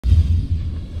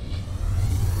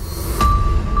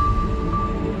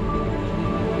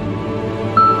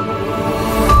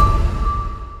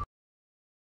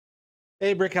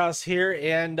Hey, Brickhouse here,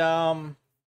 and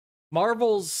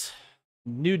Marvel's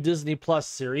new Disney Plus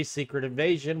series, Secret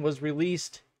Invasion, was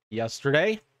released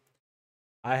yesterday.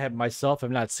 I have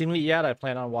not seen it yet. I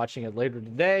plan on watching it later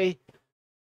today.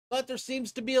 But there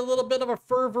seems to be a little bit of a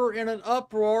fervor and an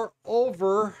uproar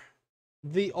over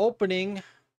the opening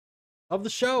of the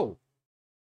show.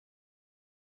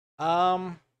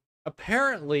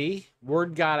 Apparently,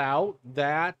 word got out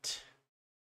that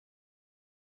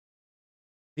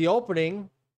the opening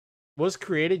was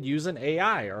created using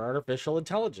AI or artificial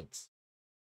intelligence.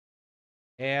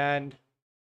 And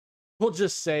we'll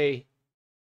just say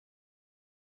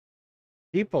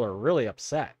people are really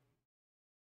upset.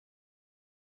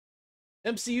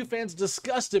 MCU fans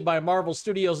disgusted by Marvel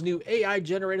Studios' new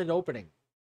AI-generated opening.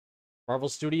 Marvel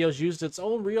Studios used its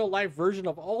own real-life version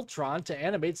of Ultron to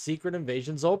animate Secret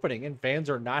Invasion's opening, and fans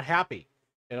are not happy.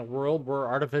 In a world where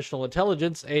artificial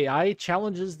intelligence, AI,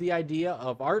 challenges the idea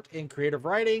of art and creative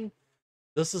writing,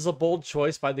 this is a bold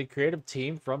choice by the creative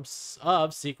team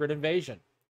of Secret Invasion.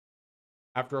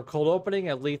 After a cold opening,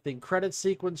 a lengthy credit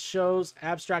sequence shows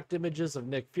abstract images of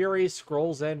Nick Fury,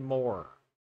 scrolls, and more.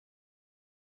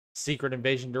 Secret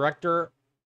Invasion director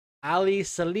Ali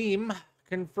Salim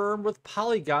confirmed with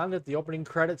Polygon that the opening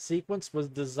credit sequence was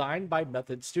designed by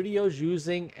Method Studios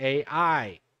using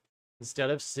AI. Instead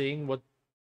of seeing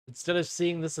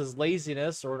this as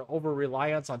laziness or an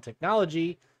over-reliance on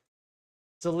technology,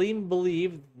 Salim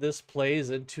believed this plays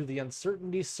into the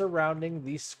uncertainty surrounding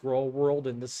the scroll world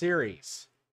in the series.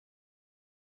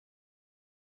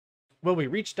 When we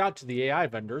reached out to the AI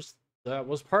vendors, that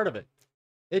was part of it.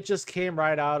 It just came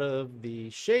right out of the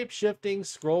shape-shifting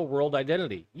scroll world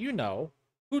identity. You know,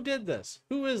 who did this?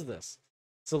 Who is this?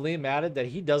 Salim added that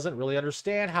he doesn't really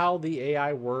understand how the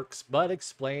AI works, but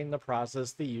explained the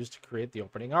process they used to create the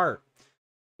opening art.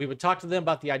 We would talk to them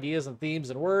about the ideas and themes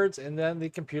and words, and then the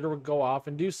computer would go off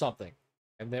and do something.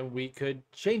 And then we could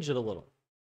change it a little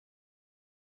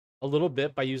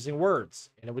bit by using words,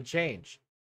 and it would change.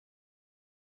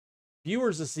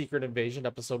 Viewers of Secret Invasion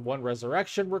Episode 1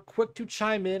 Resurrection were quick to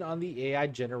chime in on the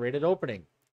AI-generated opening.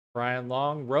 Brian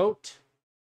Long wrote,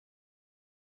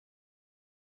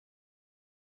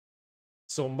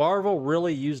 "So Marvel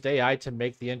really used AI to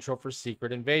make the intro for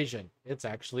Secret Invasion. It's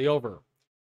actually over."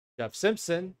 Jeff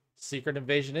Simpson, "Secret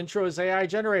Invasion intro is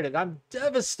AI-generated. I'm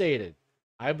devastated.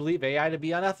 I believe AI to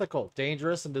be unethical,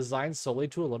 dangerous, and designed solely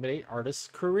to eliminate artists'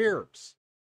 careers.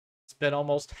 Spent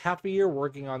almost half a year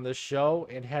working on this show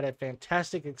and had a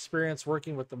fantastic experience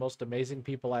working with the most amazing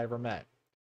people I ever met.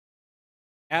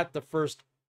 At the first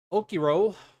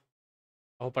Okiro,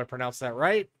 I hope I pronounced that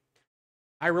right.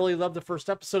 I really loved the first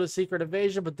episode of Secret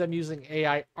Invasion, but them using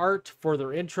AI art for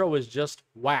their intro is just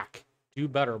whack. Do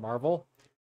better, Marvel."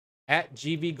 At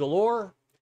GV Galore,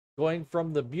 going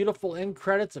from the beautiful end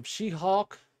credits of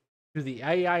She-Hulk to the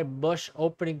AI mush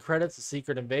opening credits of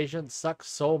Secret Invasion sucks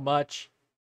so much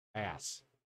ass.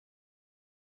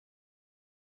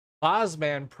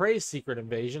 Bozman praised Secret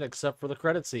Invasion except for the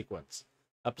credit sequence.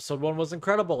 Episode 1 was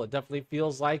incredible. It definitely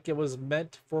feels like it was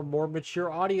meant for more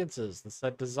mature audiences. The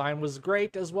set design was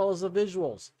great as well as the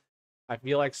visuals. I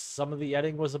feel like some of the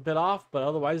editing was a bit off, but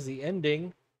otherwise the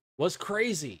ending was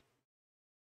crazy.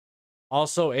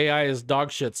 Also, AI is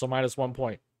dog shit, so -1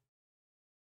 point.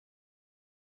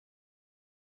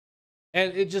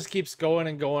 And it just keeps going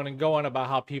and going and going about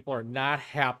how people are not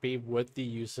happy with the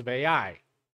use of AI.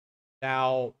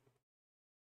 Now,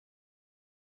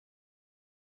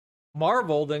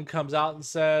 Marvel then comes out and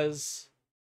says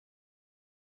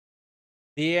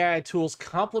the AI tools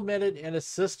complemented and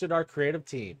assisted our creative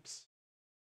teams.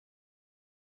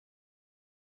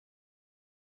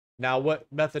 Now,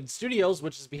 what Method Studios,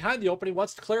 which is behind the opening,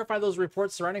 wants to clarify those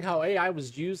reports surrounding how AI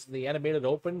was used in the animated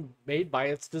open made by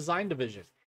its design division.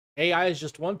 AI is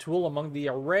just one tool among the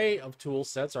array of tool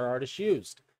sets our artists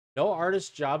used. No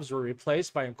artist jobs were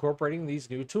replaced by incorporating these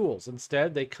new tools.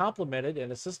 Instead, they complemented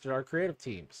and assisted our creative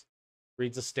teams,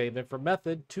 reads a statement from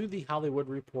Method to The Hollywood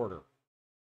Reporter.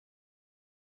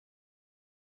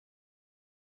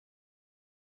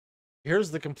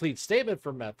 Here's the complete statement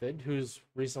from Method, whose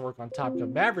recent work on Top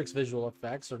Gun Maverick's visual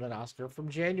effects earned an Oscar from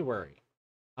January.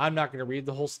 I'm not going to read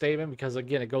the whole statement because,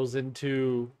 again, it goes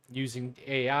into using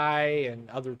AI and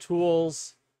other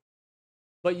tools,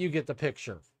 but you get the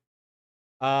picture.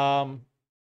 Here on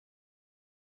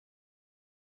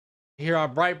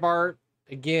Breitbart,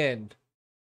 again,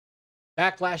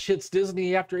 Backlash hits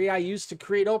Disney after AI used to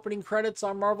create opening credits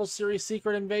on Marvel series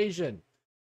Secret Invasion.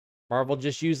 Marvel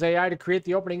just used AI to create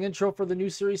the opening intro for the new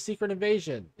series Secret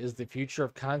Invasion. Is the future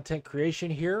of content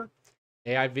creation here?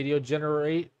 AI video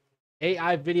generation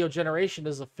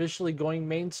is officially going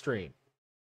mainstream.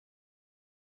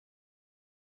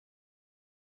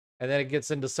 And then it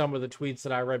gets into some of the tweets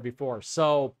that I read before.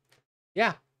 So,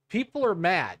 yeah, people are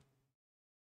mad.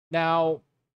 Now,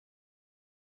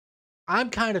 I'm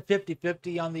kind of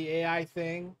 50-50 on the AI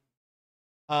thing.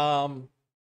 I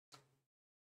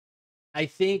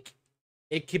think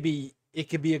it could be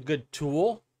a good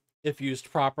tool if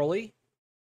used properly.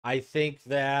 I think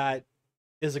that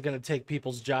is it going to take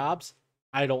people's jobs?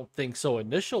 I don't think so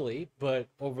initially, but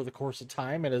over the course of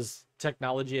time and as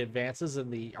technology advances and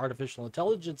the artificial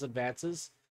intelligence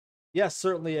advances, yes,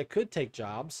 certainly it could take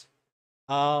jobs.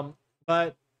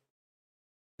 But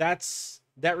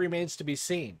that remains to be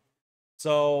seen.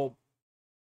 So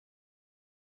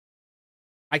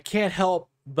I can't help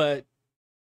but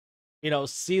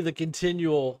see the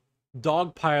continual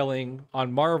dogpiling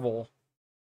on Marvel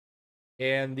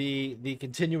and the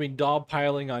continuing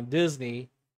dogpiling on Disney.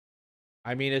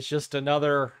 I mean, it's just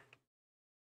another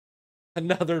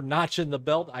notch in the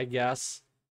belt, I guess.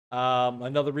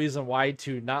 Another reason why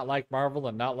to not like Marvel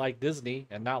and not like Disney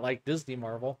and not like Disney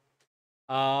Marvel.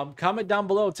 Comment down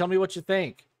below, tell me what you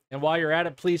think. And while you're at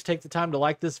it, please take the time to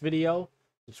like this video,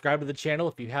 subscribe to the channel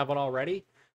if you haven't already.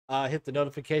 Hit the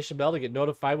notification bell to get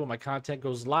notified when my content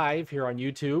goes live here on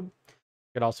YouTube.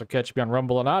 You can also catch me on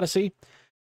Rumble and Odyssey.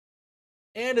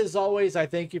 And as always, I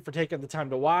thank you for taking the time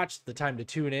to watch, the time to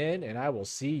tune in, and I will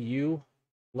see you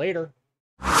later.